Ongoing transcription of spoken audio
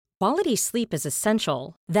Quality sleep is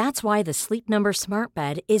essential. That's why the Sleep Number Smart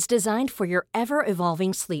Bed is designed for your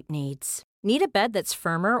ever-evolving sleep needs. Need a bed that's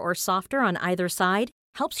firmer or softer on either side?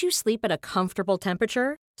 Helps you sleep at a comfortable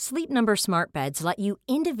temperature? Sleep Number Smart Beds let you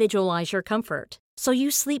individualize your comfort, so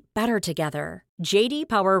you sleep better together. J.D.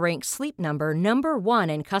 Power ranks Sleep Number number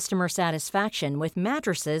 1 in customer satisfaction with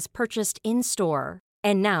mattresses purchased in-store.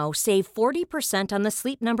 And now, save 40% on the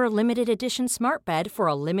Sleep Number Limited Edition Smart Bed for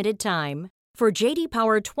a limited time. For J.D.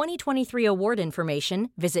 Power 2023 award information,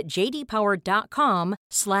 visit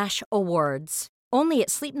jdpower.com/awards. Only at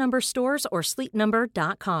Sleep Number stores or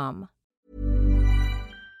sleepnumber.com.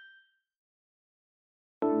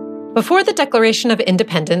 Before the Declaration of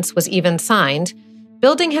Independence was even signed,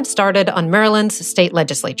 building had started on Maryland's state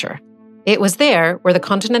legislature. It was there where the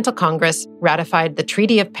Continental Congress ratified the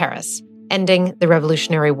Treaty of Paris, ending the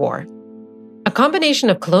Revolutionary War. A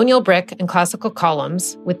combination of colonial brick and classical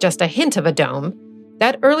columns with just a hint of a dome,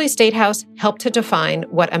 that early state house helped to define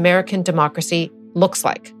what American democracy looks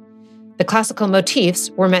like. The classical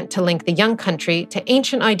motifs were meant to link the young country to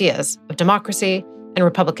ancient ideas of democracy and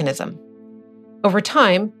republicanism. Over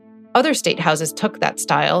time, other state houses took that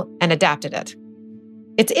style and adapted it.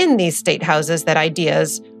 It's in these state houses that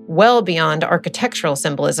ideas, well beyond architectural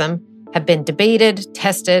symbolism, have been debated,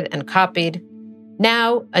 tested, and copied.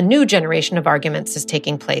 Now, a new generation of arguments is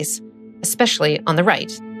taking place, especially on the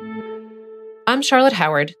right. I'm Charlotte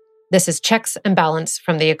Howard. This is Checks and Balance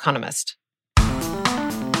from The Economist.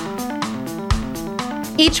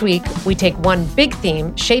 Each week, we take one big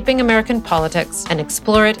theme shaping American politics and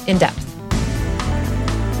explore it in depth.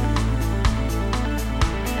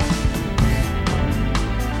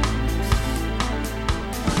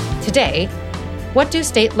 Today, what do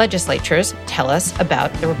state legislatures tell us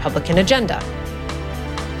about the Republican agenda?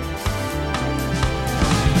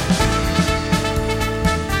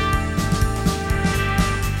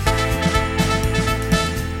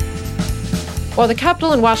 While the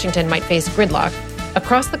Capitol in Washington might face gridlock,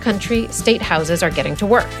 across the country, state houses are getting to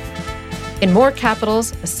work. In more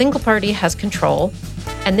capitals, a single party has control,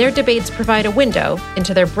 and their debates provide a window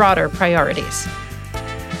into their broader priorities.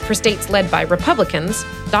 For states led by Republicans,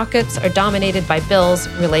 dockets are dominated by bills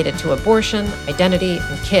related to abortion, identity,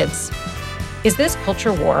 and kids. Is this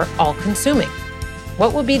culture war all-consuming?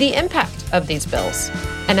 What will be the impact of these bills?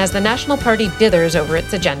 And as the National Party dithers over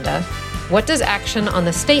its agenda, what does action on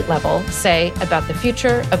the state level say about the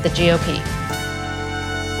future of the GOP?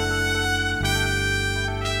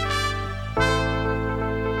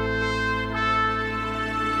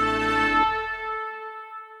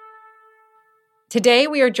 Today,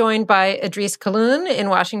 we are joined by Idrees Kaloun in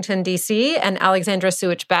Washington, D.C., and Alexandra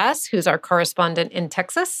Suich-Bass, who's our correspondent in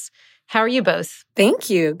Texas. How are you both? Thank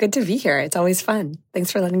you. Good to be here. It's always fun. Thanks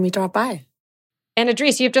for letting me drop by. And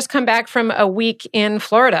Idrees, you've just come back from a week in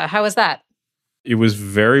Florida. How was that? It was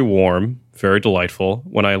very warm, very delightful.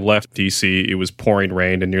 When I left D.C., it was pouring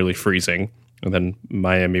rain and nearly freezing. And then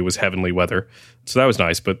Miami was heavenly weather. So that was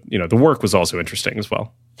nice. But, the work was also interesting as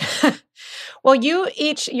well. Well,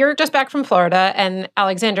 you're just back from Florida. And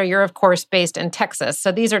Alexandra, you're, of course, based in Texas.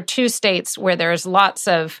 So these are two states where there's lots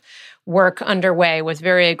of work underway with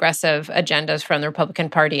very aggressive agendas from the Republican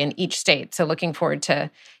Party in each state. So looking forward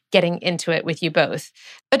to getting into it with you both.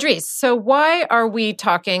 Idrees, so why are we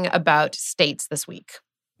talking about states this week?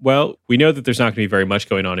 Well, we know that there's not going to be very much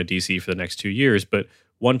going on in D.C. for the next 2 years, but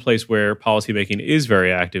one place where policymaking is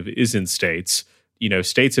very active is in states.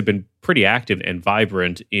 States have been pretty active and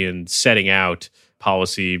vibrant in setting out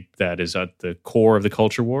policy that is at the core of the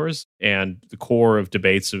culture wars and the core of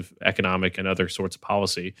debates of economic and other sorts of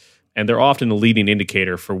policy. And they're often the leading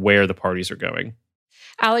indicator for where the parties are going.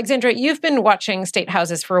 Alexandra, you've been watching state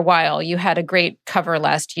houses for a while. You had a great cover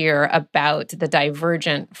last year about the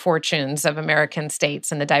divergent fortunes of American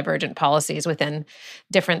states and the divergent policies within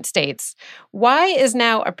different states. Why is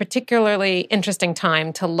now a particularly interesting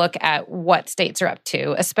time to look at what states are up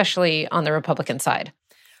to, especially on the Republican side?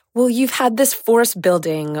 Well, you've had this force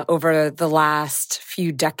building over the last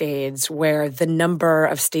few decades where the number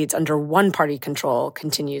of states under one-party control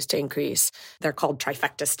continues to increase. They're called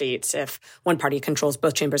trifecta states if one party controls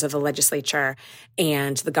both chambers of the legislature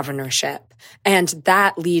and the governorship. And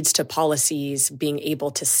that leads to policies being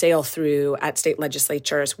able to sail through at state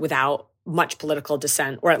legislatures without much political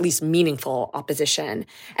dissent, or at least meaningful opposition.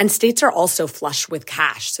 And states are also flush with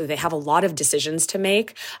cash, so they have a lot of decisions to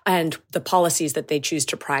make, and the policies that they choose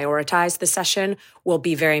to prioritize this session will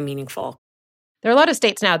be very meaningful. There are a lot of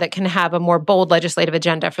states now that can have a more bold legislative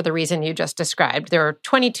agenda for the reason you just described. There are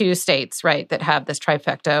 22 states, right, that have this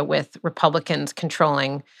trifecta with Republicans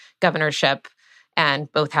controlling governorship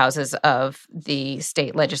and both houses of the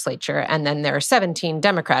state legislature. And then there are 17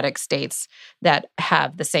 Democratic states that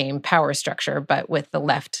have the same power structure, but with the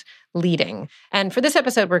left leading. And for this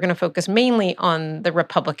episode, we're going to focus mainly on the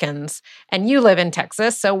Republicans. And you live in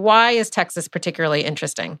Texas, so why is Texas particularly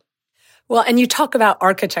interesting? Well, and you talk about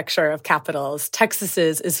architecture of capitals.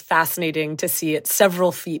 Texas's is fascinating to see it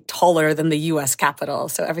several feet taller than the U.S. Capitol.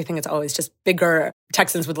 So everything is always just bigger.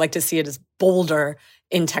 Texans would like to see it as bolder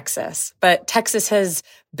in Texas. But Texas has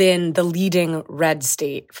been the leading red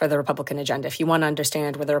state for the Republican agenda. If you want to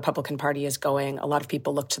understand where the Republican Party is going, a lot of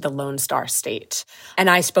people look to the Lone Star State. And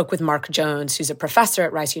I spoke with Mark Jones, who's a professor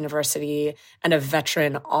at Rice University and a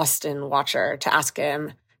veteran Austin watcher, to ask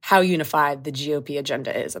him how unified the GOP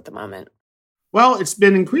agenda is at the moment. Well, it's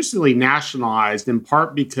been increasingly nationalized, in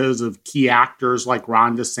part because of key actors like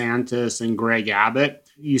Ron DeSantis and Greg Abbott.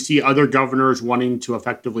 You see other governors wanting to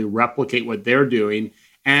effectively replicate what they're doing.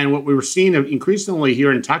 And what we were seeing increasingly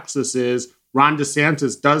here in Texas is Ron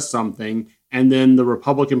DeSantis does something, and then the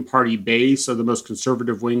Republican Party base, or the most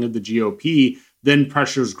conservative wing of the GOP, then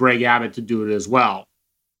pressures Greg Abbott to do it as well.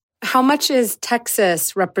 How much is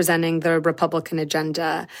Texas representing the Republican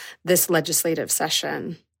agenda this legislative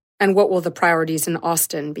session? And what will the priorities in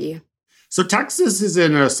Austin be? So Texas is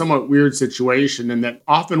in a somewhat weird situation in that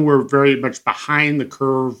often we're very much behind the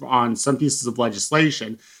curve on some pieces of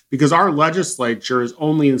legislation because our legislature is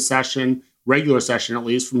only in session, regular session at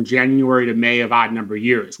least, from January to May of odd number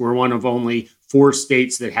years. We're one of only 4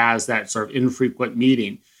 states that has that sort of infrequent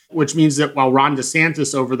meeting, which means that while Ron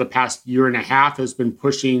DeSantis over the past year and a half has been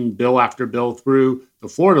pushing bill after bill through the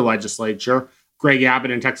Florida legislature, Greg Abbott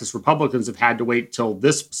and Texas Republicans have had to wait till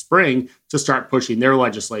this spring to start pushing their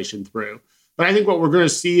legislation through. But I think what we're going to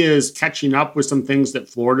see is catching up with some things that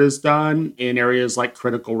Florida's done in areas like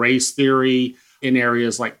critical race theory, in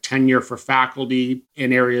areas like tenure for faculty,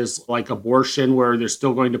 in areas like abortion, where they're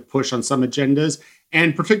still going to push on some agendas,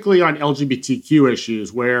 and particularly on LGBTQ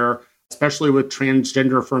issues, where, especially with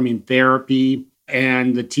transgender affirming therapy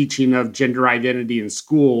and the teaching of gender identity in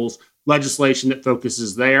schools, legislation that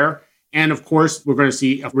focuses there. And of course, we're going to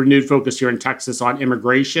see a renewed focus here in Texas on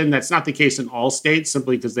immigration. That's not the case in all states,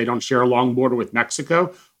 simply because they don't share a long border with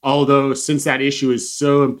Mexico. Although, since that issue is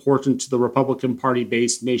so important to the Republican Party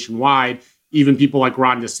base nationwide, even people like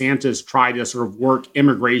Ron DeSantis try to sort of work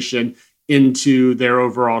immigration into their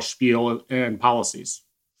overall spiel and policies.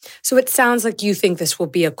 So it sounds like you think this will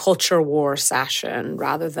be a culture war session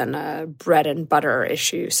rather than a bread and butter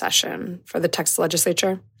issue session for the Texas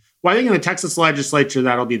legislature? Well, I think in the Texas legislature,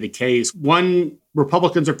 that'll be the case. One,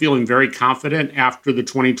 Republicans are feeling very confident after the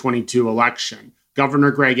 2022 election.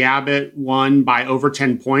 Governor Greg Abbott won by over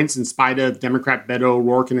 10 points in spite of Democrat Beto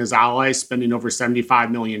O'Rourke and his allies spending over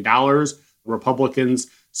 $75 million. Republicans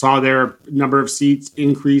saw their number of seats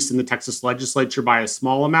increase in the Texas legislature by a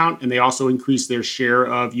small amount, and they also increased their share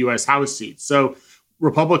of U.S. House seats. So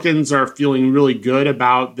Republicans are feeling really good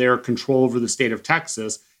about their control over the state of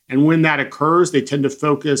Texas. And when that occurs, they tend to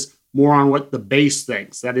focus more on what the base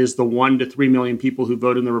thinks. That is the 1 to 3 million people who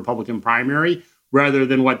vote in the Republican primary, rather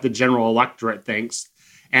than what the general electorate thinks.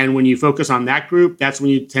 And when you focus on that group, that's when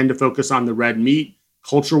you tend to focus on the red meat,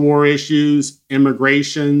 culture war issues,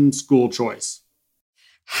 immigration, school choice.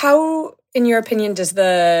 How, in your opinion, does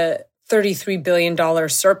the $33 billion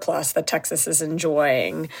surplus that Texas is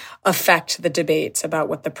enjoying affect the debates about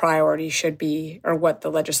what the priority should be or what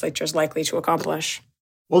the legislature is likely to accomplish?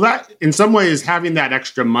 Well, that in some ways, having that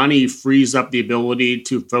extra money frees up the ability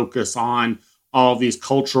to focus on all of these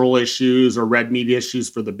cultural issues or red meat issues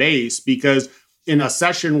for the base, because in a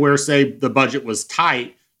session where, say, the budget was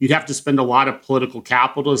tight, you'd have to spend a lot of political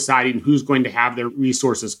capital deciding who's going to have their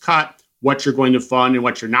resources cut, what you're going to fund, and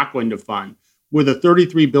what you're not going to fund. With a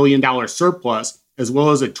 $33 billion surplus, as well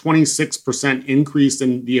as a 26% increase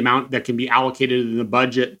in the amount that can be allocated in the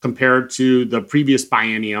budget compared to the previous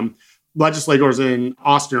biennium, legislators in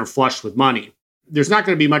Austin are flush with money. There's not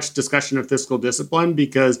going to be much discussion of fiscal discipline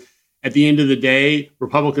because at the end of the day,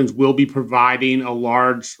 Republicans will be providing a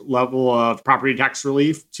large level of property tax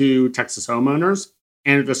relief to Texas homeowners.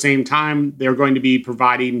 And at the same time, they're going to be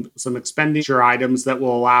providing some expenditure items that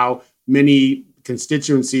will allow many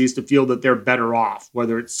constituencies to feel that they're better off,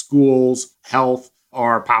 whether it's schools, health,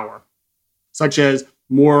 or power, such as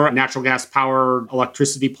more natural gas powered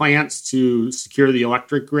electricity plants to secure the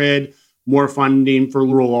electric grid, more funding for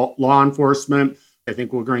rural law enforcement. I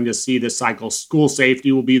think we're going to see this cycle. School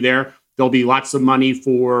safety will be there. There'll be lots of money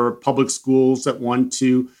for public schools that want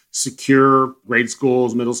to secure grade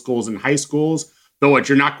schools, middle schools, and high schools. But what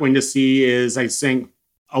you're not going to see is, I think,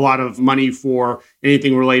 a lot of money for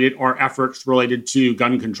anything related or efforts related to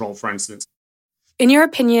gun control, for instance. In your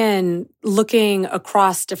opinion, looking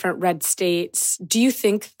across different red states, do you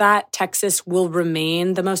think that Texas will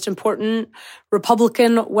remain the most important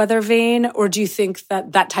Republican weather vane, or do you think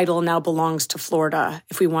that that title now belongs to Florida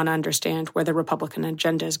if we want to understand where the Republican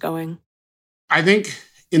agenda is going? I think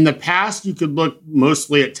in the past, you could look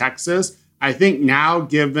mostly at Texas. I think now,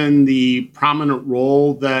 given the prominent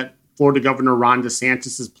role that Florida Governor Ron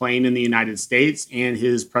DeSantis is playing in the United States and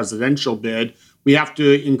his presidential bid, we have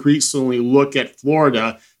to increasingly look at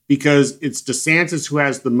Florida because it's DeSantis who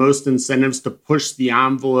has the most incentives to push the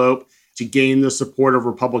envelope to gain the support of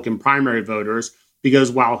Republican primary voters. Because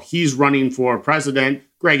while he's running for president,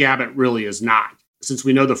 Greg Abbott really is not. Since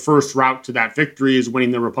we know the first route to that victory is winning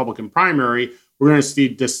the Republican primary, we're going to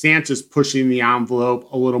see DeSantis pushing the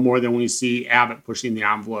envelope a little more than we see Abbott pushing the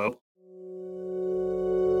envelope.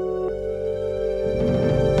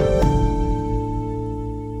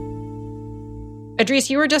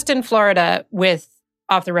 Idris, you were just in Florida with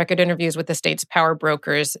off-the-record interviews with the state's power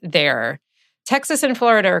brokers there. Texas and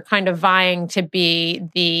Florida are kind of vying to be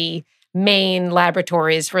the main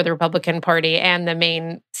laboratories for the Republican Party and the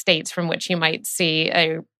main states from which you might see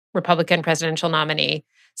a Republican presidential nominee.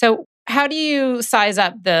 So how do you size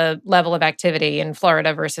up the level of activity in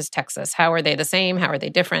Florida versus Texas? How are they the same? How are they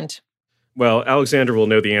different? Well, Alexander will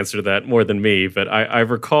know the answer to that more than me, but I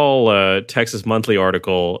recall a Texas Monthly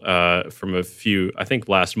article from I think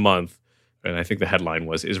last month, and I think the headline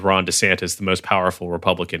was, "Is Ron DeSantis the most powerful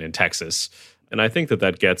Republican in Texas?" And I think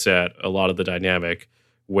that gets at a lot of the dynamic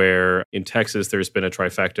where in Texas there's been a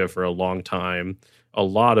trifecta for a long time. A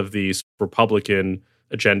lot of these Republican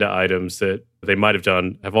agenda items that they might have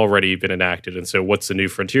done have already been enacted. And so what's the new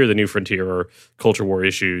frontier? The new frontier are culture war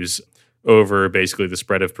issues over basically the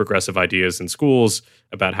spread of progressive ideas in schools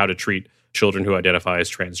about how to treat children who identify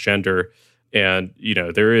as transgender. And,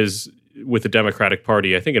 there is, with the Democratic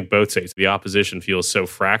Party, I think in both states, the opposition feels so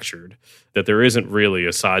fractured that there isn't really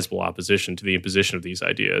a sizable opposition to the imposition of these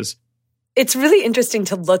ideas. It's really interesting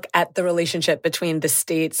to look at the relationship between the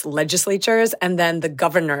state's legislatures and then the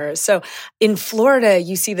governors. So in Florida,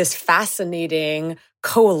 you see this fascinating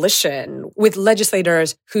coalition with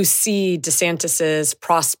legislators who see DeSantis's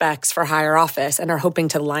prospects for higher office and are hoping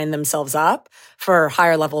to line themselves up for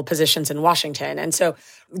higher level positions in Washington. And so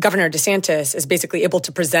Governor DeSantis is basically able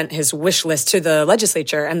to present his wish list to the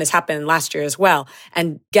legislature, and this happened last year as well,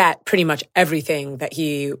 and get pretty much everything that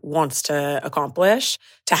he wants to accomplish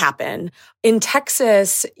to happen. In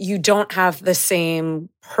Texas, you don't have the same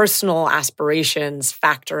personal aspirations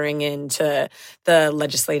factoring into the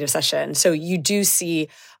legislative session. So you do see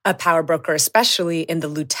a power broker, especially in the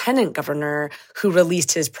lieutenant governor, who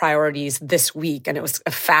released his priorities this week. And it was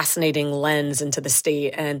a fascinating lens into the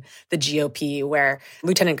state and the GOP, where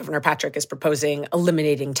Lieutenant Governor Patrick is proposing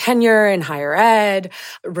eliminating tenure in higher ed,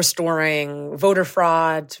 restoring voter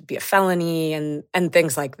fraud to be a felony, and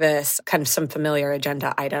things like this, kind of some familiar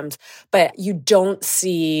agenda items. But you don't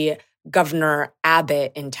see Governor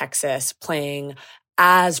Abbott in Texas playing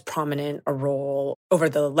as prominent a role over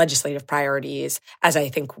the legislative priorities as I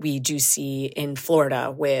think we do see in Florida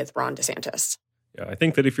with Ron DeSantis. Yeah, I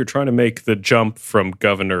think that if you're trying to make the jump from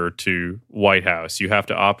governor to White House, you have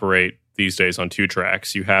to operate these days on two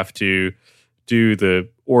tracks. You have to do the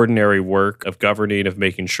ordinary work of governing, of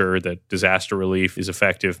making sure that disaster relief is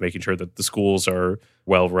effective, making sure that the schools are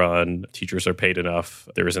well run, teachers are paid enough,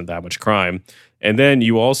 there isn't that much crime. And then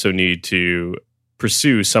you also need to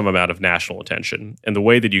pursue some amount of national attention. And the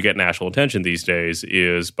way that you get national attention these days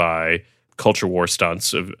is by culture war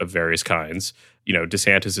stunts of various kinds.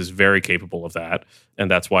 DeSantis is very capable of that.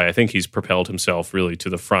 And that's why I think he's propelled himself really to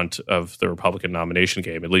the front of the Republican nomination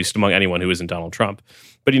game, at least among anyone who isn't Donald Trump.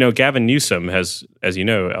 But, Gavin Newsom has, as you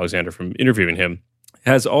know, Alexander, from interviewing him,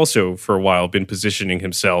 has also for a while been positioning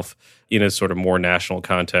himself in a sort of more national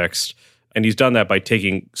context. And he's done that by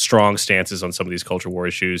taking strong stances on some of these culture war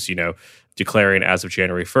issues, declaring as of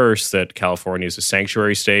January 1st that California is a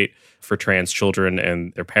sanctuary state for trans children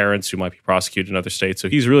and their parents who might be prosecuted in other states. So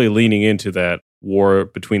he's really leaning into that war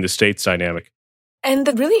between the states dynamic. And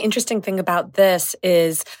the really interesting thing about this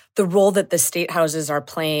is the role that the state houses are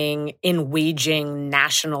playing in waging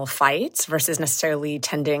national fights versus necessarily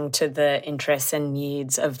tending to the interests and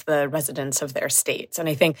needs of the residents of their states. And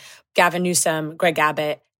I think Gavin Newsom, Greg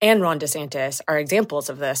Abbott, and Ron DeSantis are examples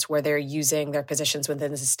of this, where they're using their positions within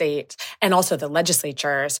the state and also the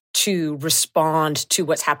legislatures to respond to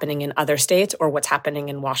what's happening in other states or what's happening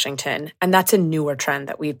in Washington. And that's a newer trend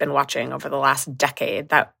that we've been watching over the last decade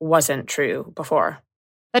that wasn't true before.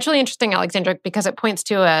 That's really interesting, Alexandra, because it points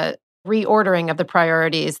to reordering of the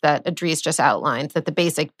priorities that Idris just outlined, that the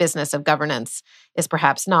basic business of governance is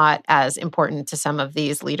perhaps not as important to some of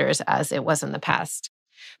these leaders as it was in the past.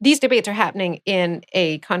 These debates are happening in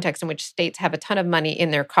a context in which states have a ton of money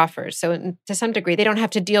in their coffers. So to some degree, they don't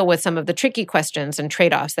have to deal with some of the tricky questions and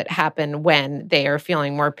trade-offs that happen when they are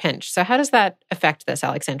feeling more pinched. So how does that affect this,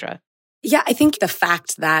 Alexandra? Yeah, I think the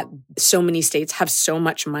fact that so many states have so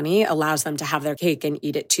much money allows them to have their cake and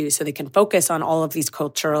eat it too. So they can focus on all of these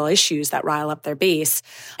cultural issues that rile up their base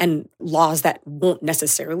and laws that won't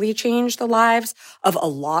necessarily change the lives of a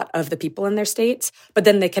lot of the people in their states. But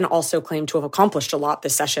then they can also claim to have accomplished a lot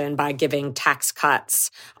this session by giving tax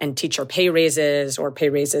cuts and teacher pay raises or pay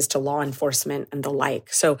raises to law enforcement and the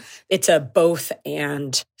like. So it's a both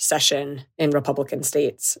and session in Republican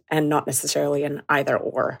states and not necessarily an either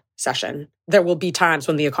or session. There will be times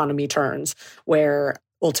when the economy turns where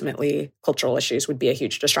ultimately cultural issues would be a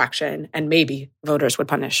huge distraction and maybe voters would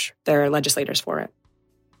punish their legislators for it.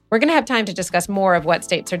 We're going to have time to discuss more of what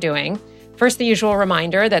states are doing. First, the usual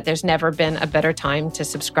reminder that there's never been a better time to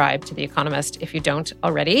subscribe to The Economist if you don't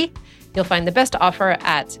already. You'll find the best offer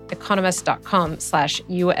at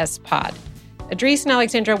economist.com/USpod. Idris and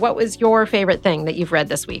Alexandra, what was your favorite thing that you've read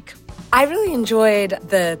this week? I really enjoyed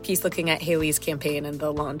the piece looking at Haley's campaign and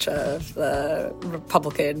the launch of the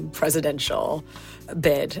Republican presidential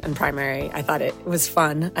bid and primary. I thought it was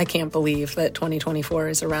fun. I can't believe that 2024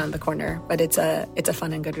 is around the corner, but it's a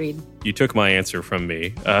fun and good read. You took my answer from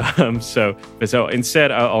me. So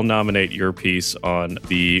instead, I'll nominate your piece on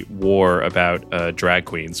the war about drag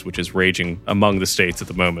queens, which is raging among the states at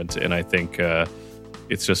the moment. And I think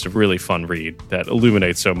it's just a really fun read that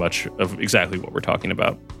illuminates so much of exactly what we're talking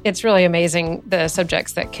about. It's really amazing, the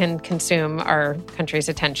subjects that can consume our country's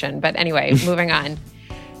attention. But anyway, moving on.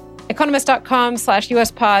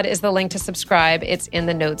 Economist.com/USpod is the link to subscribe. It's in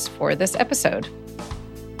the notes for this episode.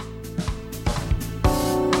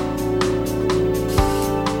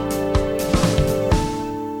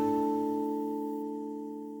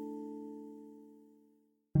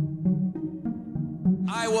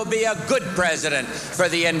 I will be a good president for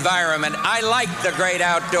the environment. I like the great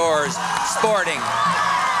outdoors, sports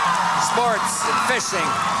and fishing.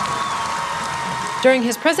 During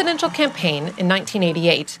his presidential campaign in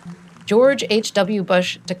 1988, George H.W.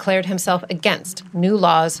 Bush declared himself against new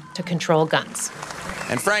laws to control guns.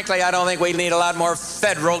 And frankly, I don't think we need a lot more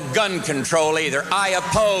federal gun control either. I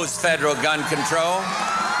oppose federal gun control.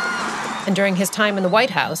 And during his time in the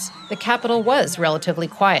White House, the Capitol was relatively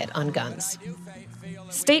quiet on guns.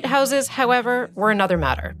 State houses, however, were another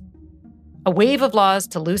matter. A wave of laws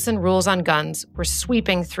to loosen rules on guns were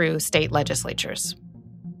sweeping through state legislatures.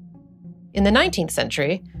 In the 19th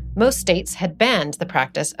century, most states had banned the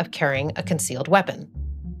practice of carrying a concealed weapon.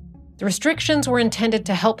 The restrictions were intended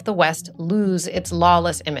to help the West lose its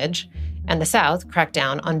lawless image, and the South crack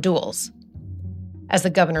down on duels. As the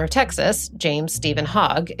governor of Texas, James Stephen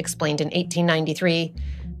Hogg, explained in 1893,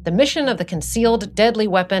 the mission of the concealed deadly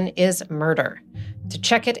weapon is murder. To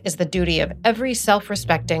check it is the duty of every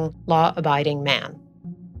self-respecting, law-abiding man.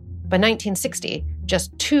 By 1960,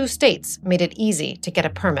 just 2 states made it easy to get a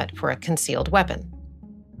permit for a concealed weapon.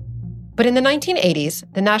 But in the 1980s,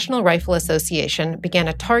 the National Rifle Association began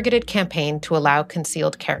a targeted campaign to allow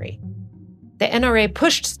concealed carry. The NRA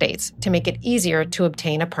pushed states to make it easier to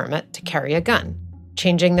obtain a permit to carry a gun,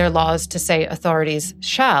 changing their laws to say authorities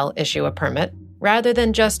shall issue a permit rather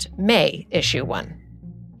than just may issue one.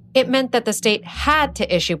 It meant that the state had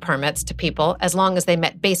to issue permits to people as long as they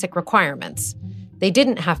met basic requirements. They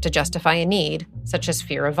didn't have to justify a need, such as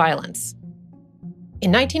fear of violence.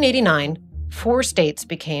 In 1989, 4 states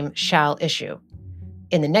became shall issue.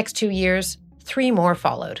 In the next 2 years, 3 more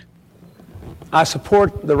followed. I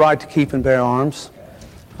support the right to keep and bear arms.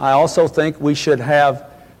 I also think we should have,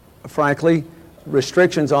 frankly,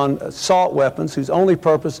 restrictions on assault weapons whose only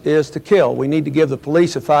purpose is to kill. We need to give the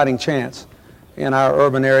police a fighting chance in our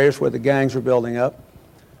urban areas where the gangs are building up.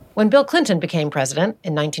 When Bill Clinton became president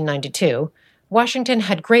in 1992, Washington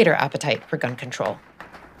had greater appetite for gun control.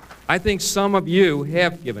 I think some of you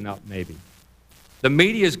have given up, maybe. The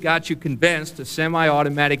media's got you convinced a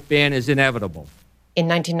semi-automatic ban is inevitable. In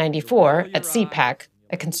 1994, at CPAC,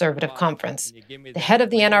 a conservative conference, the head of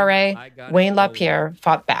the NRA, Wayne LaPierre,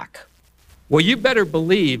 fought back. Well, you better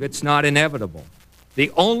believe it's not inevitable.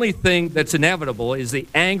 The only thing that's inevitable is the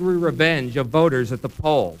angry revenge of voters at the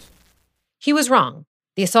polls. He was wrong.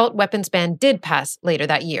 The assault weapons ban did pass later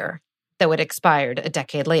that year, though it expired a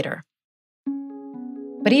decade later.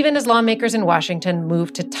 But even as lawmakers in Washington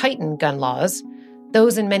moved to tighten gun laws,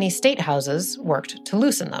 those in many state houses worked to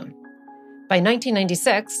loosen them. By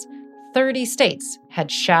 1996, 30 states had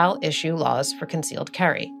shall issue laws for concealed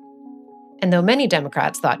carry. And though many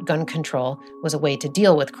Democrats thought gun control was a way to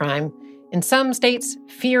deal with crime, in some states,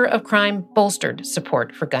 fear of crime bolstered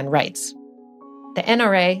support for gun rights. The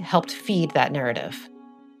NRA helped feed that narrative.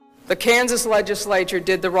 The Kansas legislature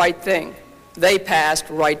did the right thing. They passed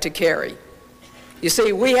right to carry. You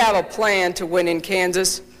see, we have a plan to win in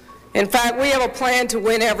Kansas. In fact, we have a plan to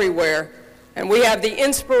win everywhere, and we have the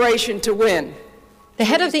inspiration to win. The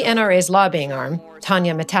head of the NRA's lobbying arm,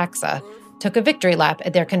 Tanya Metaxa, took a victory lap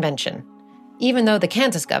at their convention, even though the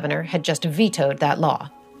Kansas governor had just vetoed that law.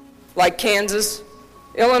 Like Kansas,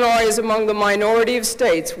 Illinois is among the minority of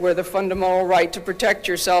states where the fundamental right to protect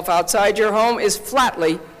yourself outside your home is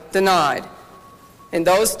flatly denied. In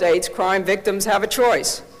those states, crime victims have a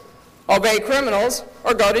choice: obey criminals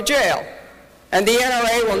or go to jail. And the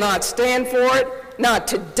NRA will not stand for it, not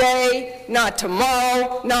today, not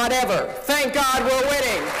tomorrow, not ever. Thank God we're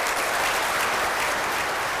winning.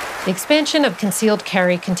 The expansion of concealed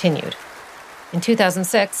carry continued. In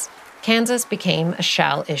 2006, Kansas became a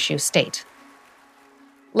shall-issue state.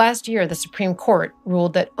 Last year, the Supreme Court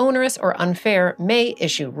ruled that onerous or unfair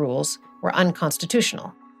may-issue rules were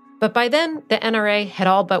unconstitutional. But by then, the NRA had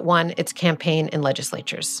all but won its campaign in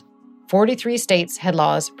legislatures. 43 states had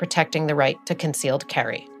laws protecting the right to concealed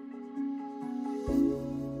carry.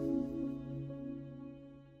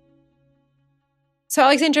 So,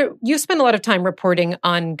 Alexandra, you spend a lot of time reporting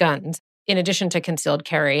on guns. In addition to concealed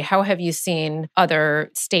carry, how have you seen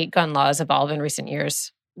other state gun laws evolve in recent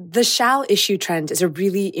years? The shall issue trend is a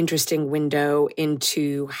really interesting window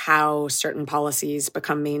into how certain policies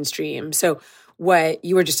become mainstream. So what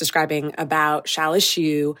you were just describing about shall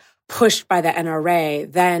issue, pushed by the NRA,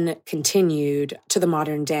 then continued to the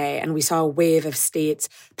modern day. And we saw a wave of states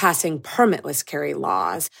passing permitless carry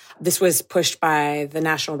laws. This was pushed by the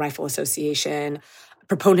National Rifle Association.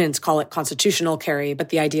 Proponents call it constitutional carry, but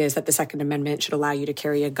the idea is that the Second Amendment should allow you to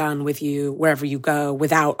carry a gun with you wherever you go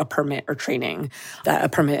without a permit or training. That a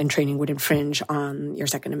permit and training would infringe on your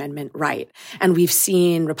Second Amendment right. And we've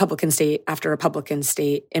seen Republican state after Republican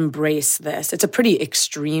state embrace this. It's a pretty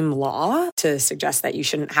extreme law to suggest that you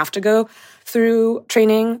shouldn't have to go through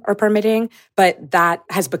training or permitting, but that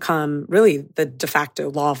has become really the de facto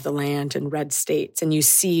law of the land in red states. And you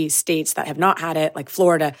see states that have not had it, like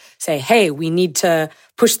Florida, say, hey, we need to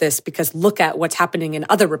push this because look at what's happening in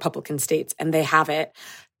other Republican states, and they have it.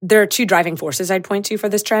 There are two driving forces I'd point to for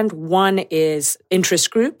this trend. One is interest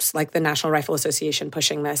groups like the National Rifle Association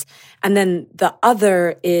pushing this. And then the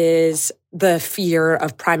other is the fear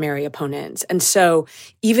of primary opponents. And so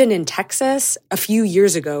even in Texas, a few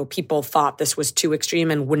years ago, people thought this was too extreme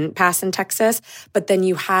and wouldn't pass in Texas. But then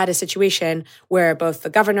you had a situation where both the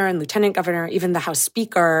governor and lieutenant governor, even the House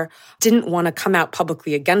Speaker, didn't want to come out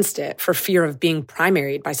publicly against it for fear of being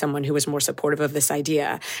primaried by someone who was more supportive of this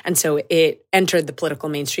idea. And so it entered the political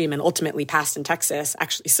mainstream and ultimately passed in Texas,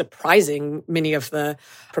 actually surprising many of the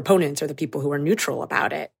proponents or the people who are neutral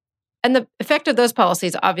about it. And the effect of those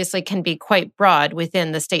policies obviously can be quite broad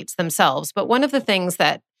within the states themselves. But one of the things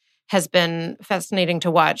that has been fascinating to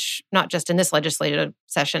watch, not just in this legislative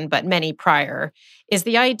session, but many prior, is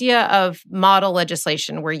the idea of model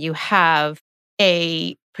legislation where you have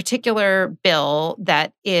a particular bill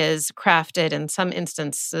that is crafted in some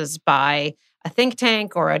instances by a think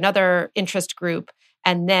tank or another interest group,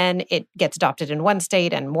 and then it gets adopted in one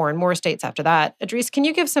state and more states after that. Idris, can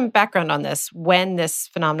you give some background on this, when this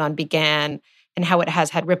phenomenon began and how it has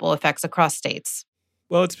had ripple effects across states?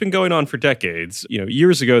 Well, it's been going on for decades.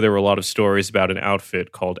 Years ago, there were a lot of stories about an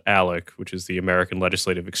outfit called ALEC, which is the American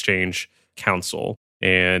Legislative Exchange Council.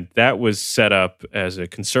 And that was set up as a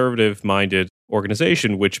conservative-minded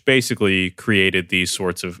organization, which basically created these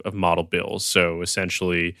sorts of model bills. So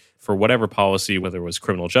essentially, for whatever policy, whether it was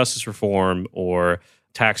criminal justice reform or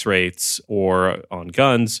tax rates or on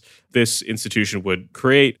guns, this institution would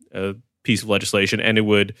create a piece of legislation and it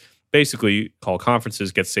would basically call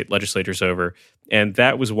conferences, get state legislators over. And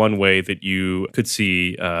that was one way that you could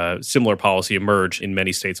see similar policy emerge in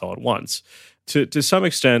many states all at once. To some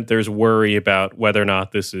extent, there's worry about whether or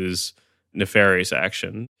not this is nefarious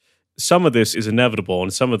action. Some of this is inevitable,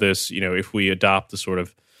 and some of this, if we adopt the sort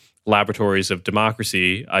of laboratories of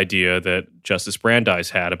democracy idea that Justice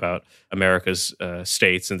Brandeis had about America's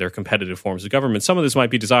states and their competitive forms of government, some of this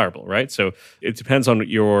might be desirable, right? So it depends on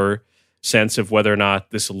your sense of whether or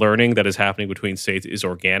not this learning that is happening between states is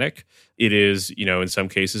organic. It is, in some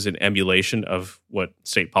cases, an emulation of what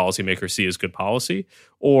state policymakers see as good policy,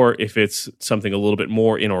 or if it's something a little bit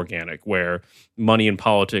more inorganic, where money in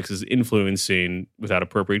politics is influencing, without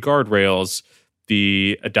appropriate guardrails,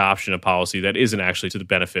 the adoption of policy that isn't actually to the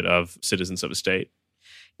benefit of citizens of a state.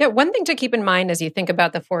 Yeah, one thing to keep in mind as you think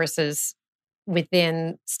about the forces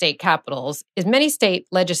within state capitals is many state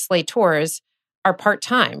legislators are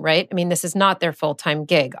part-time, right? I mean, this is not their full-time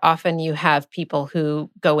gig. Often you have people who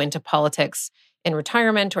go into politics in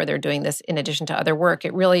retirement or they're doing this in addition to other work.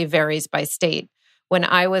 It really varies by state. When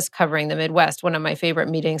I was covering the Midwest, one of my favorite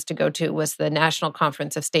meetings to go to was the National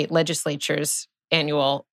Conference of State Legislatures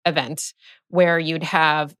annual event, where you'd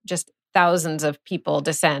have just thousands of people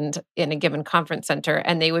descend in a given conference center,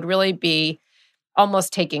 and they would really be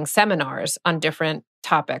almost taking seminars on different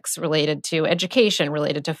topics related to education,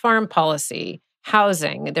 related to farm policy,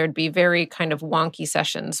 housing. There'd be very kind of wonky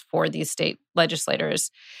sessions for these state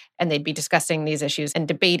legislators, and they'd be discussing these issues and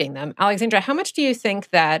debating them. Alexandra, how much do you think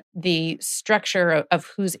that the structure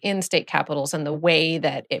of who's in state capitals and the way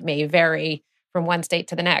that it may vary from one state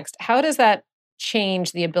to the next, how does that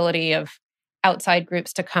change the ability of outside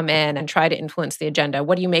groups to come in and try to influence the agenda?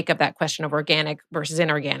 What do you make of that question of organic versus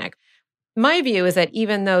inorganic? My view is that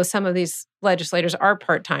even though some of these legislators are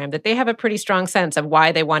part-time, that they have a pretty strong sense of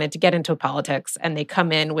why they wanted to get into politics, and they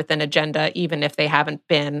come in with an agenda even if they haven't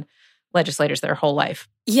been legislators their whole life.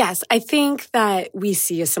 Yes, I think that we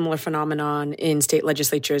see a similar phenomenon in state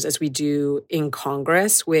legislatures as we do in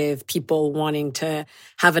Congress, with people wanting to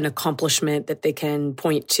have an accomplishment that they can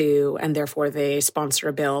point to, and therefore they sponsor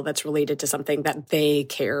a bill that's related to something that they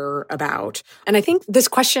care about. And I think this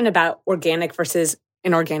question about organic versus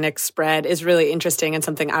inorganic spread is really interesting, and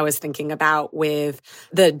something I was thinking about with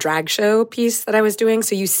the drag show piece that I was doing.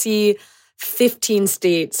 So you see 15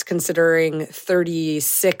 states considering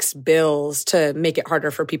 36 bills to make it harder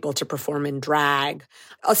for people to perform in drag.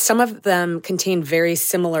 Some of them contain very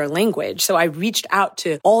similar language. So I reached out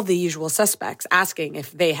to all the usual suspects asking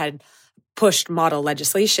if they had pushed model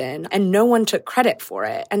legislation, and no one took credit for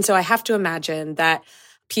it. And so I have to imagine that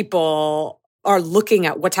people are looking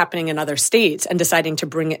at what's happening in other states and deciding to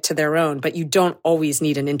bring it to their own, but you don't always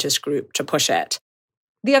need an interest group to push it.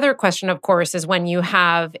 The other question, of course, is when you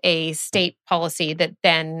have a state policy that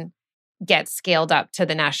then gets scaled up to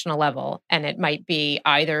the national level, and it might be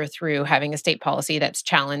either through having a state policy that's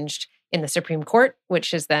challenged in the Supreme Court,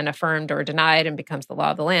 which is then affirmed or denied and becomes the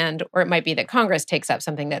law of the land, or it might be that Congress takes up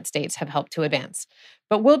something that states have helped to advance.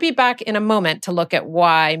 But we'll be back in a moment to look at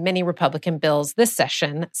why many Republican bills this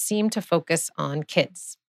session seem to focus on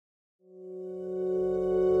kids.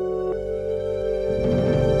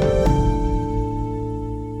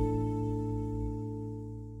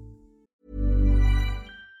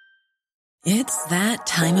 It's that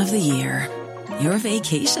time of the year. Your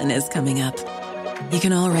vacation is coming up. You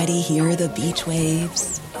can already hear the beach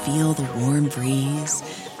waves, feel the warm breeze,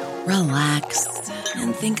 relax,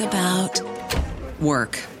 and think about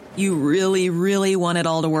work. You really, really want it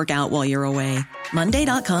all to work out while you're away.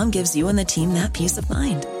 Monday.com gives you and the team that peace of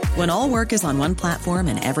mind. When all work is on one platform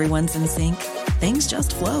and everyone's in sync, things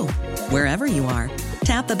just flow. Wherever you are,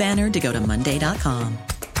 tap the banner to go to Monday.com.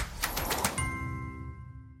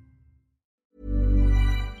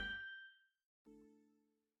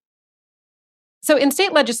 So in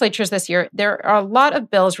state legislatures this year, there are a lot of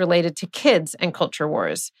bills related to kids and culture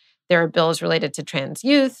wars. There are bills related to trans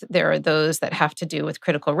youth. There are those that have to do with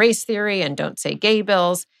critical race theory and don't say gay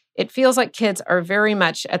bills. It feels like kids are very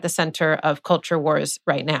much at the center of culture wars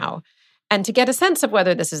right now. And to get a sense of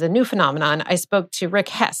whether this is a new phenomenon, I spoke to Rick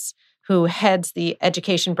Hess, who heads the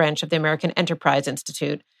education branch of the American Enterprise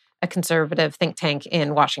Institute, a conservative think tank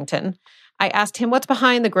in Washington. I asked him what's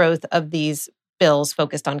behind the growth of these bills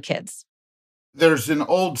focused on kids. There's an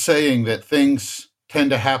old saying that things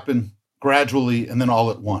tend to happen gradually and then all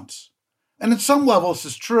at once. And at some levels,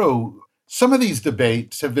 it's true. Some of these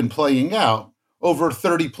debates have been playing out over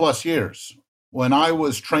 30 plus years. When I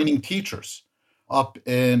was training teachers up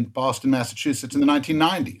in Boston, Massachusetts in the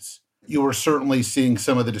 1990s, you were certainly seeing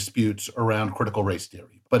some of the disputes around critical race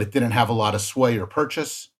theory, but it didn't have a lot of sway or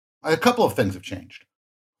purchase. A couple of things have changed.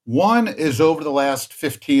 One is over the last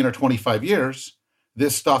 15 or 25 years,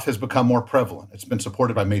 this stuff has become more prevalent. It's been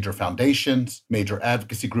supported by major foundations. Major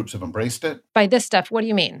advocacy groups have embraced it. By this stuff, what do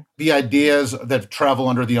you mean? The ideas that travel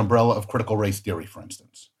under the umbrella of critical race theory, for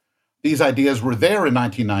instance. These ideas were there in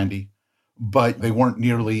 1990, but they weren't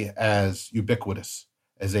nearly as ubiquitous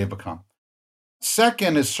as they have become.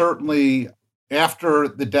 Second is certainly after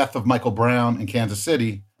the death of Michael Brown in Kansas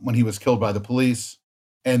City, when he was killed by the police,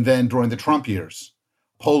 and then during the Trump years,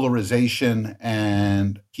 polarization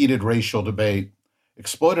and heated racial debate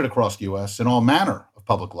exploded across the U.S. in all manner of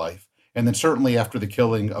public life, and then certainly after the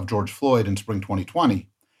killing of George Floyd in spring 2020.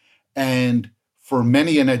 And for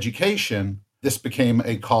many in education, this became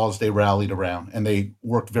a cause they rallied around, and they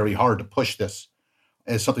worked very hard to push this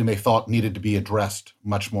as something they thought needed to be addressed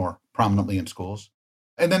much more prominently in schools.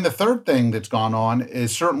 And then the third thing that's gone on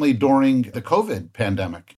is certainly during the COVID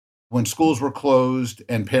pandemic, when schools were closed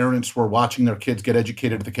and parents were watching their kids get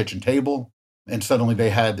educated at the kitchen table, and suddenly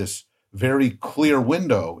they had this very clear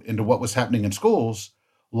window into what was happening in schools,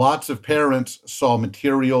 lots of parents saw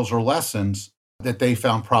materials or lessons that they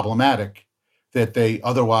found problematic, that they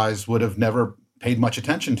otherwise would have never paid much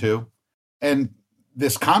attention to. And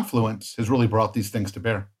this confluence has really brought these things to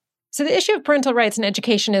bear. So the issue of parental rights in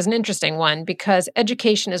education is an interesting one because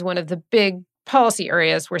education is one of the big policy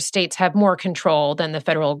areas where states have more control than the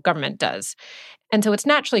federal government does. And so it's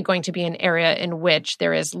naturally going to be an area in which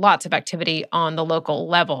there is lots of activity on the local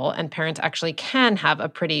level, and parents actually can have a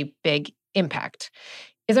pretty big impact.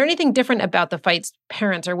 Is there anything different about the fights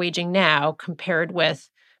parents are waging now compared with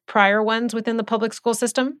prior ones within the public school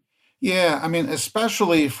system? Yeah, I mean,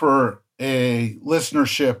 especially for a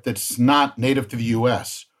listenership that's not native to the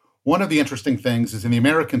U.S., one of the interesting things is in the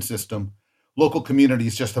American system, local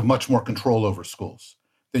communities just have much more control over schools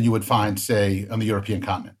than you would find, say, on the European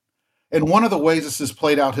continent. And one of the ways this has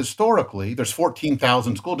played out historically, there's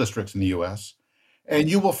 14,000 school districts in the U.S., and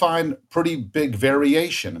you will find pretty big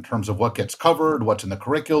variation in terms of what gets covered, what's in the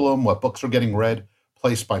curriculum, what books are getting read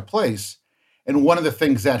place by place. And one of the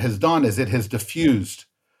things that has done is it has diffused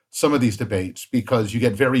some of these debates because you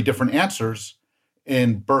get very different answers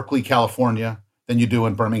in Berkeley, California, than you do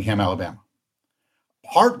in Birmingham, Alabama.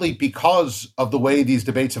 Partly because of the way these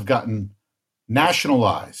debates have gotten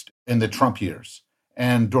nationalized in the Trump years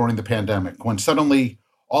and during the pandemic, when suddenly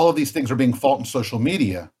all of these things are being fought in social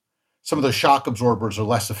media, some of those shock absorbers are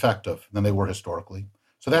less effective than they were historically.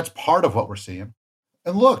 So that's part of what we're seeing.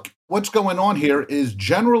 And look, what's going on here is,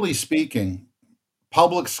 generally speaking,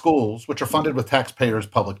 public schools, which are funded with taxpayers'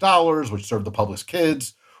 public dollars, which serve the public's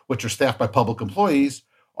kids, which are staffed by public employees,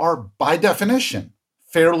 are by definition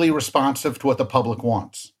fairly responsive to what the public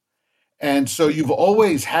wants. And so you've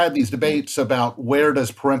always had these debates about where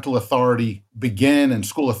does parental authority begin and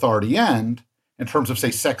school authority end in terms of,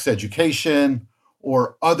 say, sex education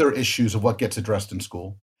or other issues of what gets addressed in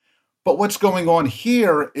school. But what's going on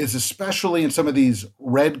here is, especially in some of these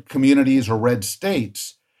red communities or red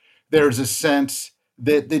states, there's a sense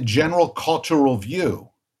that the general cultural view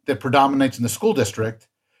that predominates in the school district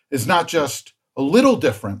is not just a little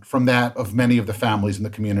different from that of many of the families in the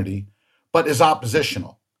community, but is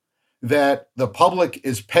oppositional. That the public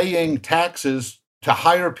is paying taxes to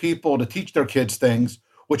hire people to teach their kids things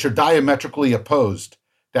which are diametrically opposed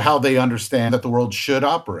to how they understand that the world should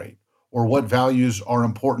operate or what values are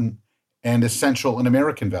important and essential in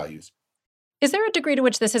American values. Is there a degree to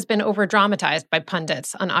which this has been over-dramatized by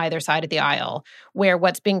pundits on either side of the aisle, where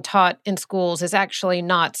what's being taught in schools is actually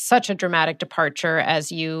not such a dramatic departure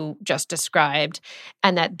as you just described,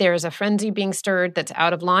 and that there's a frenzy being stirred that's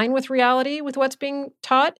out of line with reality with what's being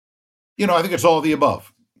taught? You know, I think it's all of the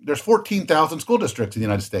above. There's 14,000 school districts in the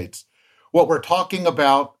United States. What we're talking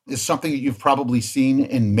about is something that you've probably seen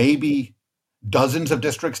in maybe dozens of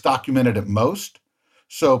districts documented at most,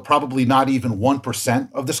 so probably not even 1%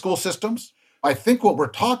 of the school systems. I think what we're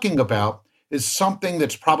talking about is something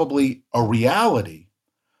that's probably a reality,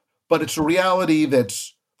 but it's a reality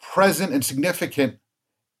that's present and significant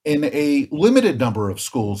in a limited number of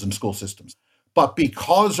schools and school systems. But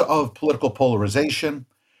because of political polarization,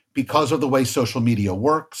 because of the way social media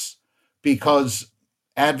works, because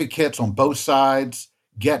advocates on both sides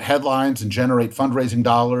get headlines and generate fundraising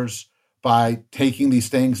dollars by taking these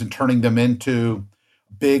things and turning them into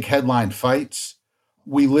big headline fights,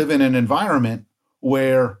 we live in an environment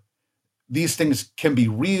where these things can be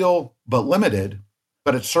real but limited,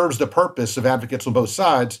 but it serves the purpose of advocates on both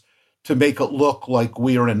sides to make it look like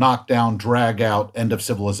we are in a knockdown, drag-out, end of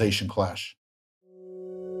civilization clash.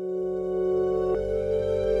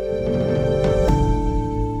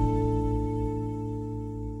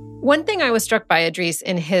 One thing I was struck by, Idris,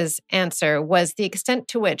 in his answer was the extent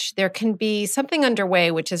to which there can be something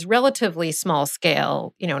underway which is relatively small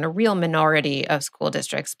scale, in a real minority of school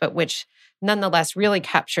districts, but which nonetheless really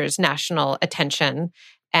captures national attention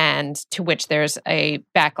and to which there's a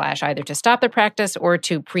backlash either to stop the practice or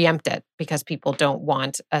to preempt it because people don't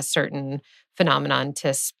want a certain phenomenon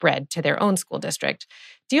to spread to their own school district.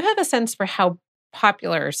 Do you have a sense for how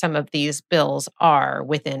popular some of these bills are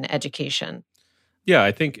within education? Yeah,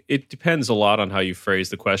 I think it depends a lot on how you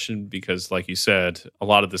phrase the question because, like you said, a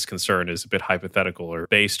lot of this concern is a bit hypothetical or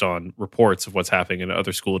based on reports of what's happening in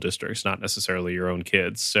other school districts, not necessarily your own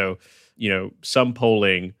kids. So, some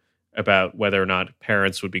polling about whether or not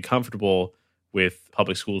parents would be comfortable with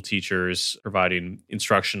public school teachers providing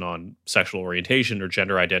instruction on sexual orientation or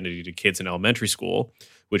gender identity to kids in elementary school,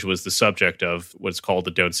 which was the subject of what's called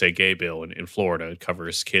the Don't Say Gay bill in Florida. It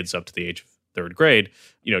covers kids up to the age of third grade,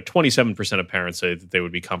 27% of parents say that they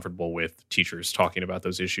would be comfortable with teachers talking about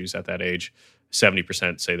those issues at that age.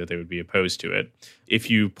 70% say that they would be opposed to it. If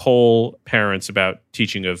you poll parents about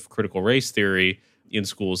teaching of critical race theory in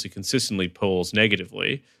schools, it consistently polls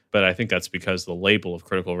negatively. But I think that's because the label of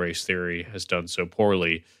critical race theory has done so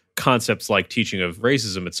poorly. Concepts like teaching of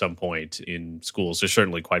racism at some point in schools are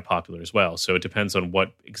certainly quite popular as well. So it depends on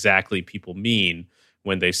what exactly people mean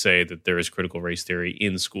when they say that there is critical race theory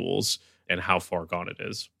in schools and how far gone it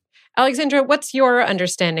is. Alexandra, what's your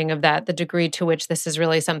understanding of that, the degree to which this is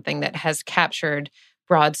really something that has captured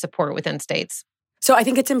broad support within states? So I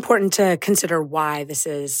think it's important to consider why this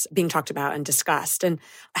is being talked about and discussed. And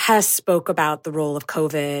Hess spoke about the role of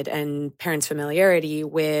COVID and parents' familiarity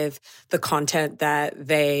with the content that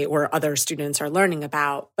they or other students are learning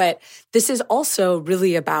about. But this is also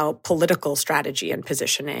really about political strategy and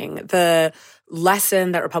positioning. The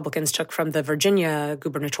lesson that Republicans took from the Virginia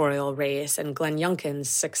gubernatorial race and Glenn Youngkin's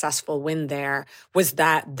successful win there was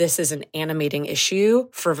that this is an animating issue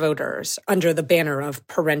for voters under the banner of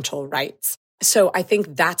parental rights. So I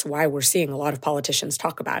think that's why we're seeing a lot of politicians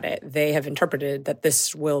talk about it. They have interpreted that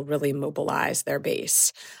this will really mobilize their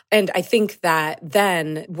base. And I think that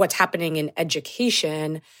then what's happening in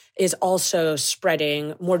education is also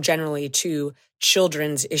spreading more generally to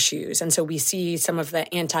children's issues. And so we see some of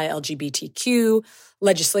the anti-LGBTQ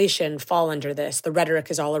legislation fall under this. The rhetoric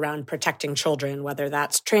is all around protecting children, whether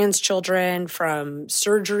that's trans children from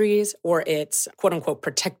surgeries or it's, quote unquote,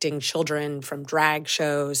 protecting children from drag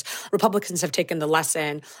shows. Republicans have taken the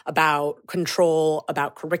lesson about control,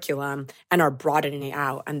 about curriculum, and are broadening it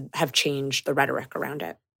out and have changed the rhetoric around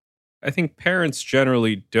it. I think parents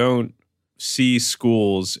generally don't see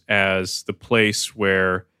schools as the place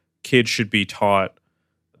where kids should be taught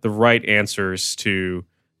the right answers to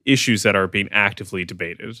issues that are being actively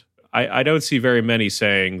debated. I don't see very many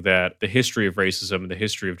saying that the history of racism and the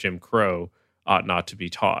history of Jim Crow ought not to be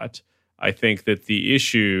taught. I think that the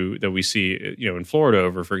issue that we see, in Florida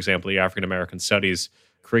over, for example, the African American Studies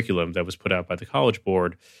curriculum that was put out by the College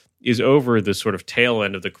Board is over the sort of tail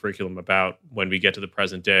end of the curriculum about when we get to the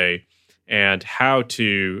present day and how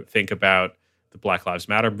to think about the Black Lives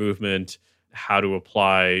Matter movement, how to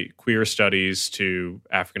apply queer studies to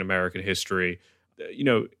African American history.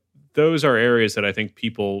 Those are areas that I think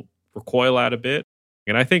people recoil at a bit.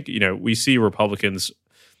 And I think, we see Republicans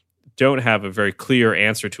don't have a very clear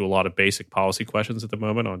answer to a lot of basic policy questions at the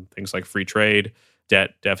moment on things like free trade,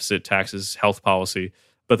 debt, deficit, taxes, health policy.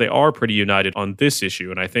 But they are pretty united on this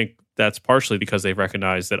issue. And I think that's partially because they've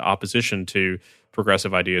recognized that opposition to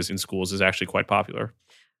progressive ideas in schools is actually quite popular.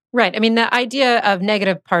 Right. I mean, the idea of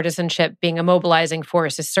negative partisanship being a mobilizing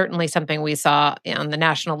force is certainly something we saw on the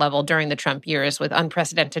national level during the Trump years with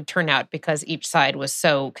unprecedented turnout because each side was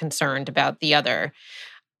so concerned about the other.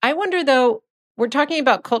 I wonder, though, we're talking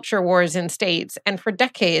about culture wars in states, and for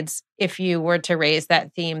decades, if you were to raise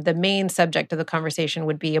that theme, the main subject of the conversation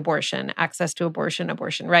would be abortion, access to abortion,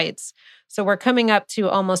 abortion rights. So we're coming up to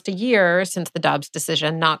almost a year since the Dobbs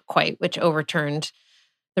decision, not quite, which overturned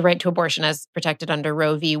the right to abortion as protected under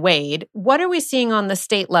Roe v. Wade. What are we seeing on the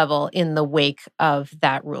state level in the wake of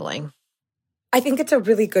that ruling? I think it's a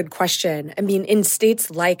really good question. I mean, in states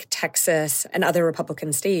like Texas and other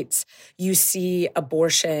Republican states, you see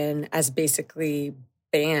abortion as basically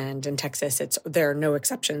banned. In Texas, there are no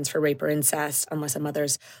exceptions for rape or incest unless a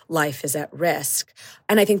mother's life is at risk.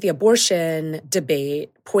 And I think the abortion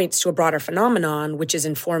debate points to a broader phenomenon, which is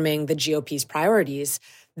informing the GOP's priorities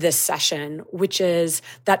this session, which is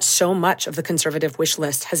that so much of the conservative wish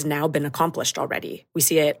list has now been accomplished already. We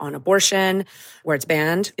see it on abortion, where it's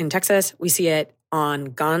banned in Texas. We see it on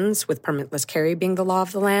guns, with permitless carry being the law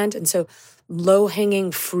of the land. And so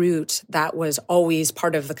low-hanging fruit that was always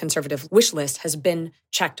part of the conservative wish list has been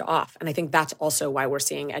checked off. And I think that's also why we're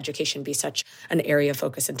seeing education be such an area of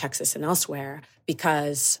focus in Texas and elsewhere,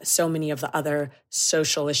 because so many of the other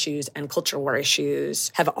social issues and culture war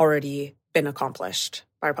issues have already been accomplished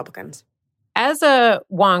by Republicans. As a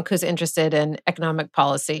wonk who's interested in economic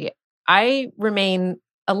policy, I remain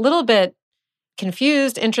a little bit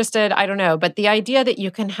confused, interested, I don't know, but the idea that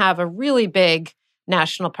you can have a really big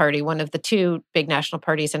national party, one of the two big national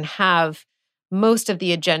parties, and have most of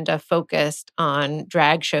the agenda focused on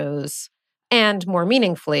drag shows and more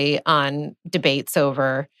meaningfully on debates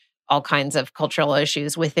over all kinds of cultural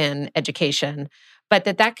issues within education, but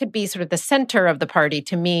that could be sort of the center of the party,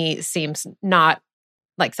 to me, seems not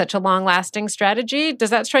like such a long-lasting strategy.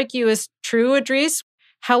 Does that strike you as true, Idris?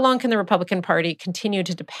 How long can the Republican Party continue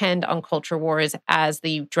to depend on culture wars as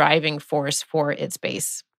the driving force for its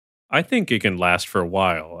base? I think it can last for a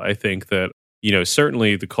while. I think that,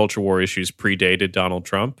 certainly the culture war issues predated Donald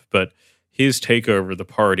Trump, but his takeover of the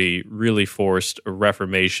party really forced a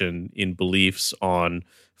reformation in beliefs on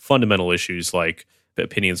fundamental issues like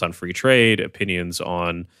opinions on free trade, opinions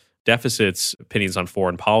on deficits, opinions on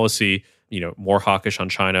foreign policy, more hawkish on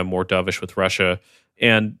China, more dovish with Russia.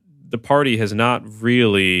 And the party has not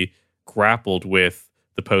really grappled with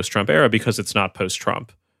the post-Trump era because it's not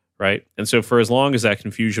post-Trump, right? And so for as long as that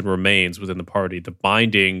confusion remains within the party, the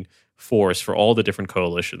binding force for all the different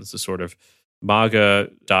coalitions, the sort of MAGA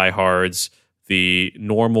diehards, the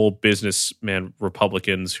normal businessman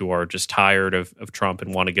Republicans who are just tired of Trump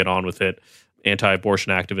and want to get on with it,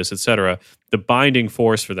 anti-abortion activists, et cetera, the binding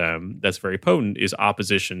force for them that's very potent is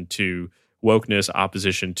opposition to wokeness,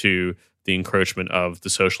 opposition to the encroachment of the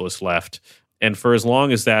socialist left. And for as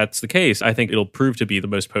long as that's the case, I think it'll prove to be the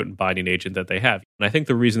most potent binding agent that they have. And I think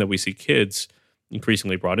the reason that we see kids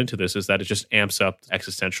increasingly brought into this is that it just amps up the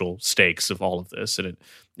existential stakes of all of this, and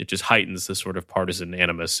it just heightens the sort of partisan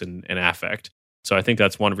animus and affect. So I think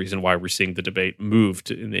that's one reason why we're seeing the debate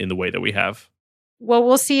moved in the way that we have. Well,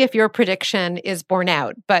 we'll see if your prediction is borne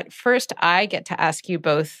out. But first, I get to ask you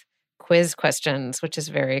both quiz questions, which is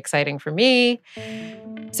very exciting for me.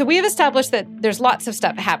 So we have established that there's lots of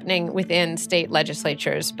stuff happening within state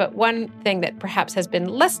legislatures, but one thing that perhaps has been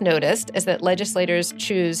less noticed is that legislators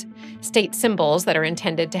choose state symbols that are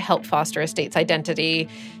intended to help foster a state's identity,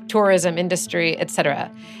 tourism industry,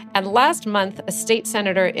 etc. And last month, a state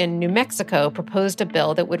senator in New Mexico proposed a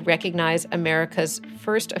bill that would recognize America's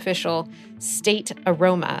first official state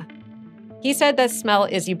aroma. He said the smell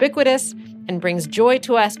is ubiquitous and brings joy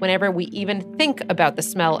to us whenever we even think about the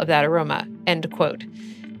smell of that aroma, end quote.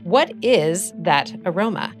 What is that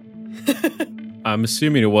aroma? I'm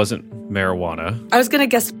assuming it wasn't marijuana. I was going to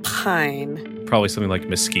guess pine. Probably something like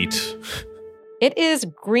mesquite. It is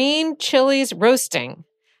green chilies roasting.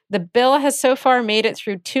 The bill has so far made it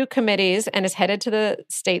through 2 committees and is headed to the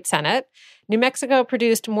state Senate. New Mexico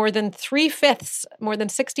produced more than 3/5, more than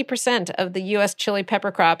 60% of the U.S. chili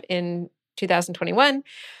pepper crop in 2021.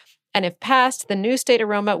 And if passed, the new state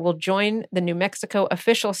aroma will join the New Mexico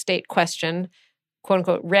official state question, quote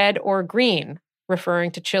unquote, red or green, referring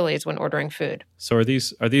to chilies when ordering food. So are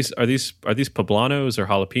these poblanos or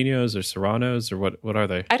jalapenos or serranos or what are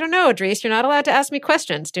they? I don't know, Idris. You're not allowed to ask me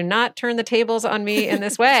questions. Do not turn the tables on me in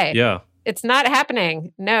this way. Yeah. It's not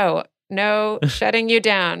happening. No, shutting you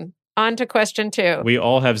down. On to question 2. We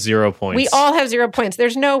all have 0 points. We all have 0 points.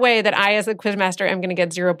 There's no way that I, as the quizmaster, am going to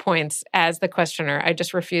get 0 points as the questioner. I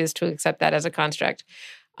just refuse to accept that as a construct.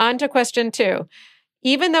 On to question 2.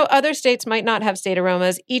 Even though other states might not have state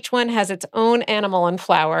aromas, each one has its own animal and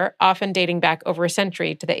flower, often dating back over a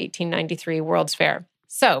century to the 1893 World's Fair.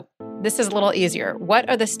 So, this is a little easier. What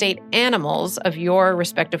are the state animals of your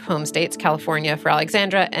respective home states, California for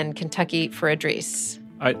Alexandra and Kentucky for Idris?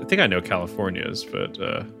 I think I know California's, but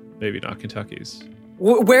maybe not Kentucky's.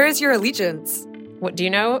 Where is your allegiance? What do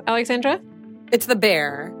you know, Alexandra? It's the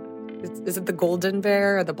bear. Is it the golden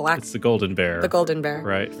bear or the black? It's the golden bear. The golden bear.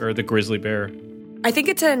 Right, or the grizzly bear. I think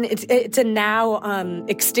it's a now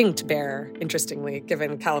extinct bear, interestingly,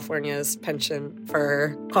 given California's penchant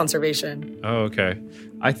for conservation. Oh, okay.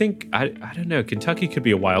 I think, I don't know, Kentucky could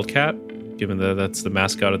be a wildcat, given that that's the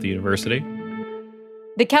mascot of the university.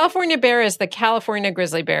 The California bear is the California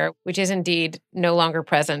grizzly bear, which is indeed no longer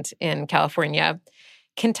present in California.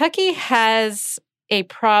 Kentucky has a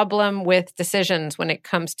problem with decisions when it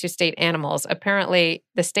comes to state animals. Apparently,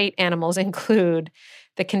 the state animals include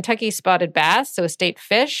the Kentucky spotted bass, so a state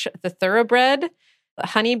fish, the thoroughbred, the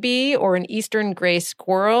honeybee or an eastern gray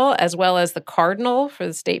squirrel, as well as the cardinal for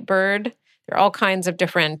the state bird. There are all kinds of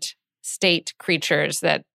different state creatures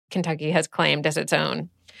that Kentucky has claimed as its own.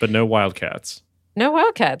 But no wildcats. No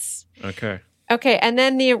wildcats. Okay. Okay, and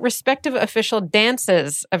then the respective official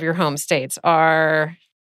dances of your home states are,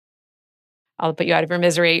 I'll put you out of your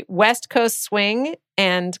misery, West Coast swing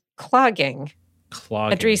and clogging.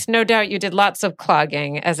 Clogging. Idris, no doubt you did lots of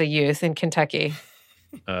clogging as a youth in Kentucky.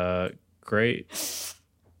 Great.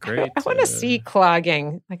 I want to see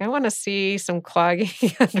clogging. I want to see some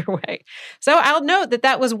clogging underway. So I'll note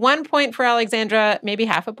that was 1 point for Alexandra, maybe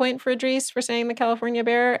half a point for Idris for saying the California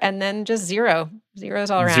bear, and then just 0.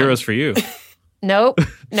 Zeros all around. Zeros for you. Nope.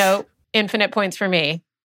 Infinite points for me.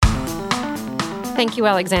 Thank you,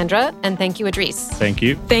 Alexandra, and thank you, Idris. Thank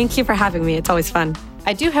you. Thank you for having me. It's always fun.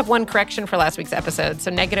 I do have one correction for last week's episode, so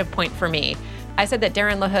negative point for me. I said that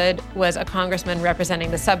Darren LaHood was a congressman representing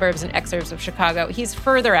the suburbs and exurbs of Chicago. He's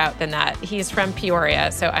further out than that. He's from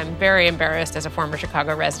Peoria, so I'm very embarrassed as a former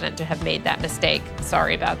Chicago resident to have made that mistake.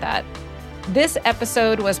 Sorry about that. This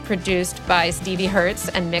episode was produced by Stevie Hertz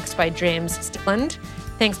and mixed by James Stilland.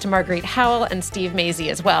 Thanks to Marguerite Howell and Steve Mazie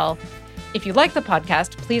as well. If you like the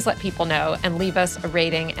podcast, please let people know and leave us a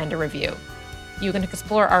rating and a review. You can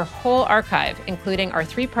explore our whole archive, including our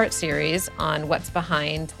 3-part series on what's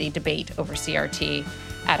behind the debate over CRT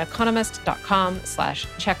at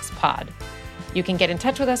economist.com/checkspod. You can get in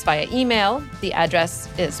touch with us via email. The address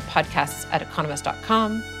is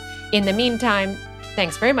podcasts@economist.com. In the meantime,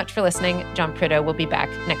 thanks very much for listening. John Prideaux will be back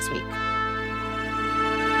next week.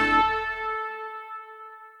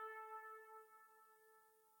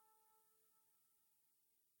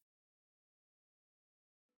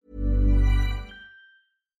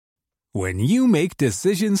 When you make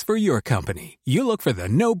decisions for your company, you look for the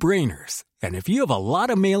no-brainers. And if you have a lot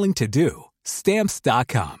of mailing to do,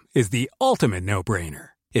 Stamps.com is the ultimate no-brainer.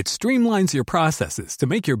 It streamlines your processes to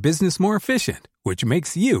make your business more efficient, which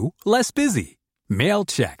makes you less busy. Mail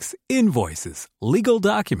checks, invoices, legal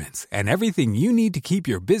documents, and everything you need to keep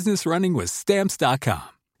your business running with Stamps.com.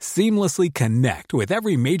 Seamlessly connect with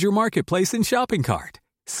every major marketplace and shopping cart.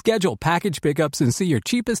 Schedule package pickups and see your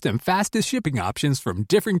cheapest and fastest shipping options from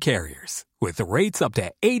different carriers, with rates up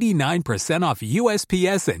to 89% off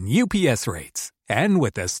USPS and UPS rates. And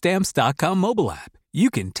with the Stamps.com mobile app,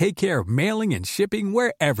 you can take care of mailing and shipping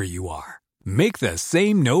wherever you are. Make the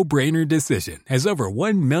same no-brainer decision as over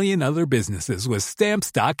 1 million other businesses with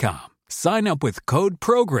Stamps.com. Sign up with code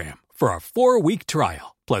PROGRAM for a 4-week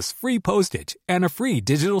trial, plus free postage and a free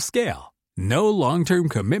digital scale. No long-term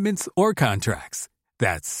commitments or contracts.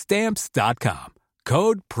 That's Stamps.com.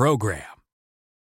 Code PROGRAM.